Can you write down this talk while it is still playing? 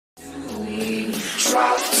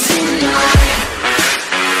drop tonight.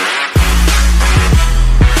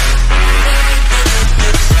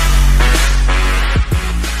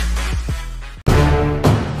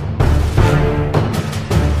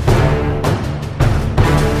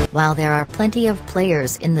 While there are plenty of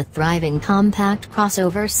players in the thriving compact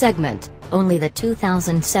crossover segment, only the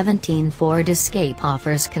 2017 Ford Escape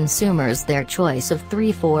offers consumers their choice of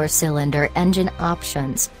 3 4-cylinder engine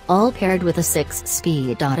options, all paired with a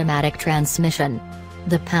 6-speed automatic transmission.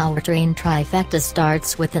 The powertrain trifecta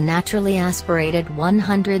starts with the naturally aspirated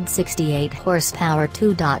 168 horsepower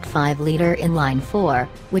 2.5-liter inline-four,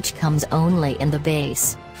 which comes only in the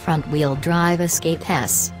base, front-wheel drive Escape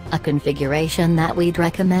S, a configuration that we'd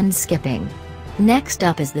recommend skipping. Next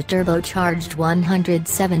up is the turbocharged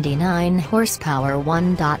 179 horsepower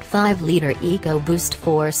 1.5-liter EcoBoost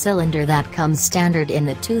 4-cylinder that comes standard in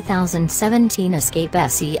the 2017 Escape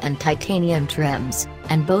SE and titanium trims,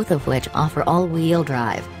 and both of which offer all-wheel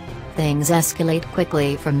drive. Things escalate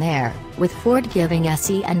quickly from there, with Ford giving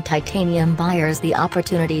SE and titanium buyers the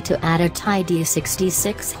opportunity to add a tidy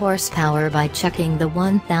 66 horsepower by checking the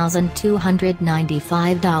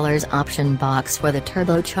 $1,295 option box for the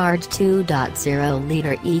turbocharged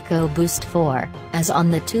 2.0-liter EcoBoost 4, as on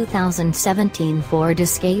the 2017 Ford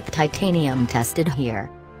Escape Titanium tested here.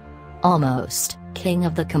 Almost king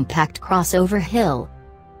of the compact crossover hill.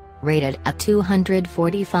 Rated at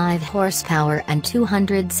 245 horsepower and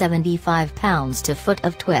 275 pounds-foot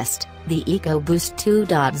of twist, the EcoBoost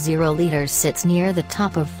 2.0-liter sits near the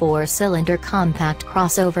top of 4-cylinder compact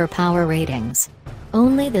crossover power ratings.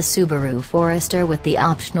 Only the Subaru Forester with the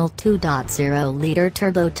optional 2.0-liter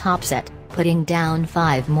turbo tops it, putting down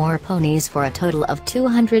 5 more ponies for a total of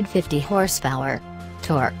 250 horsepower.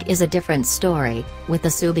 Torque is a different story, with the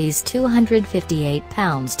Subi's 258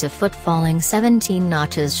 pounds-foot falling 17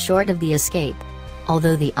 notches short of the Escape.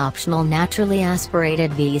 Although the optional naturally aspirated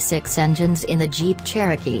V6 engines in the Jeep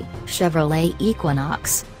Cherokee, Chevrolet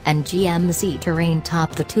Equinox, and GMC Terrain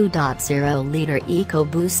top the 2.0-liter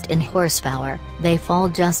EcoBoost in horsepower, they fall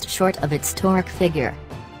just short of its torque figure.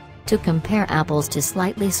 To compare apples to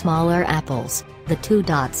slightly smaller apples, the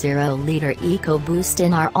 2.0-liter EcoBoost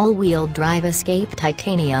in our all-wheel drive Escape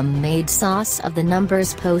Titanium made sauce of the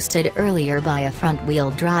numbers posted earlier by a front-wheel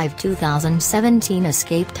drive 2017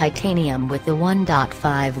 Escape Titanium with the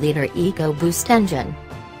 1.5-liter EcoBoost engine.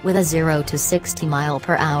 With a 0 to 60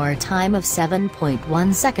 mph time of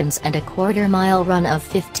 7.1 seconds and a quarter-mile run of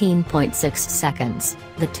 15.6 seconds,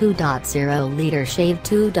 the 2.0-liter shaved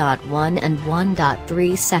 2.1 and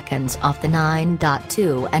 1.3 seconds off the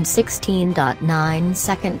 9.2 and 16.9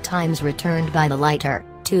 second times returned by the lighter,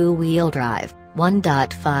 two-wheel drive,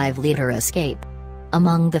 1.5-liter Escape.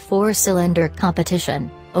 Among the 4-cylinder competition,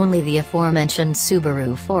 only the aforementioned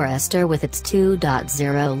Subaru Forester with its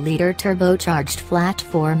 2.0-liter turbocharged flat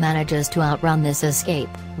 4 manages to outrun this Escape,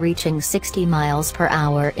 reaching 60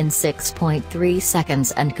 mph in 6.3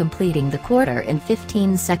 seconds and completing the quarter in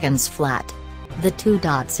 15 seconds flat. The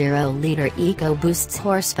 2.0-liter EcoBoost's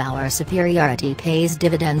horsepower superiority pays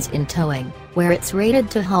dividends in towing, where it's rated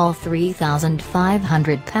to haul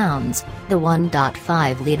 3,500 pounds, the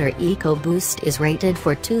 1.5-liter EcoBoost is rated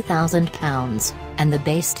for 2,000 pounds, and the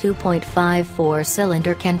base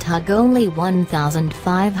 2.54-cylinder can tug only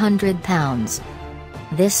 1,500 pounds.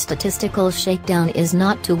 This statistical shakedown is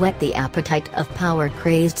not to whet the appetite of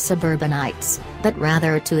power-crazed suburbanites, but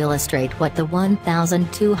rather to illustrate what the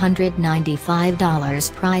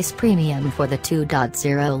 $1,295 price premium for the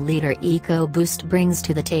 2.0-liter EcoBoost brings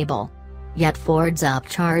to the table. Yet Ford's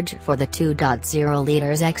upcharge for the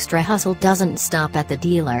 2.0-liter's extra hustle doesn't stop at the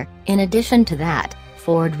dealer. In addition to that,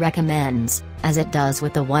 Ford recommends, as it does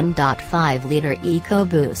with the 1.5-liter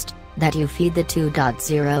EcoBoost, that you feed the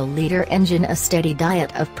 2.0-liter engine a steady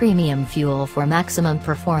diet of premium fuel for maximum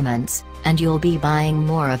performance, and you'll be buying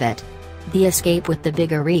more of it. The Escape with the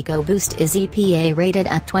bigger EcoBoost is EPA rated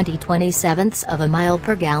at 20/27 of a mile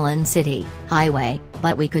per gallon city, highway,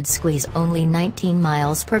 but we could squeeze only 19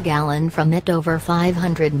 miles per gallon from it over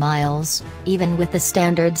 500 miles, even with the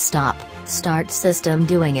standard stop-start system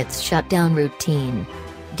doing its shutdown routine.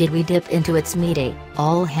 Did we dip into its meaty,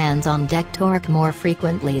 all-hands-on-deck torque more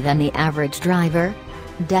frequently than the average driver?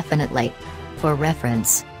 Definitely. For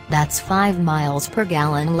reference, that's 5 miles per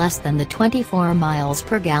gallon less than the 24 miles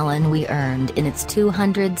per gallon we earned in its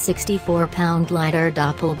 264-pound lighter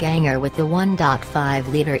doppelganger with the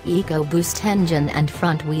 1.5-liter EcoBoost engine and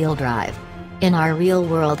front-wheel drive. In our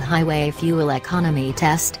real-world highway fuel economy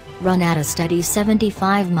test, run at a steady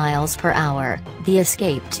 75 miles per hour, the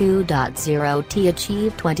Escape 2.0T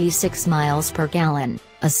achieved 26 miles per gallon,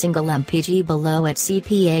 a single mpg below its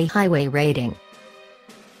EPA highway rating.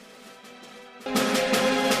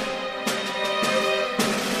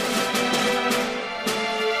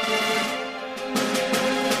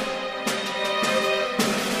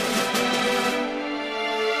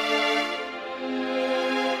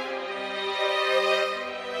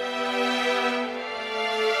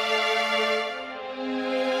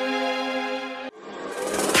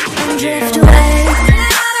 drift away.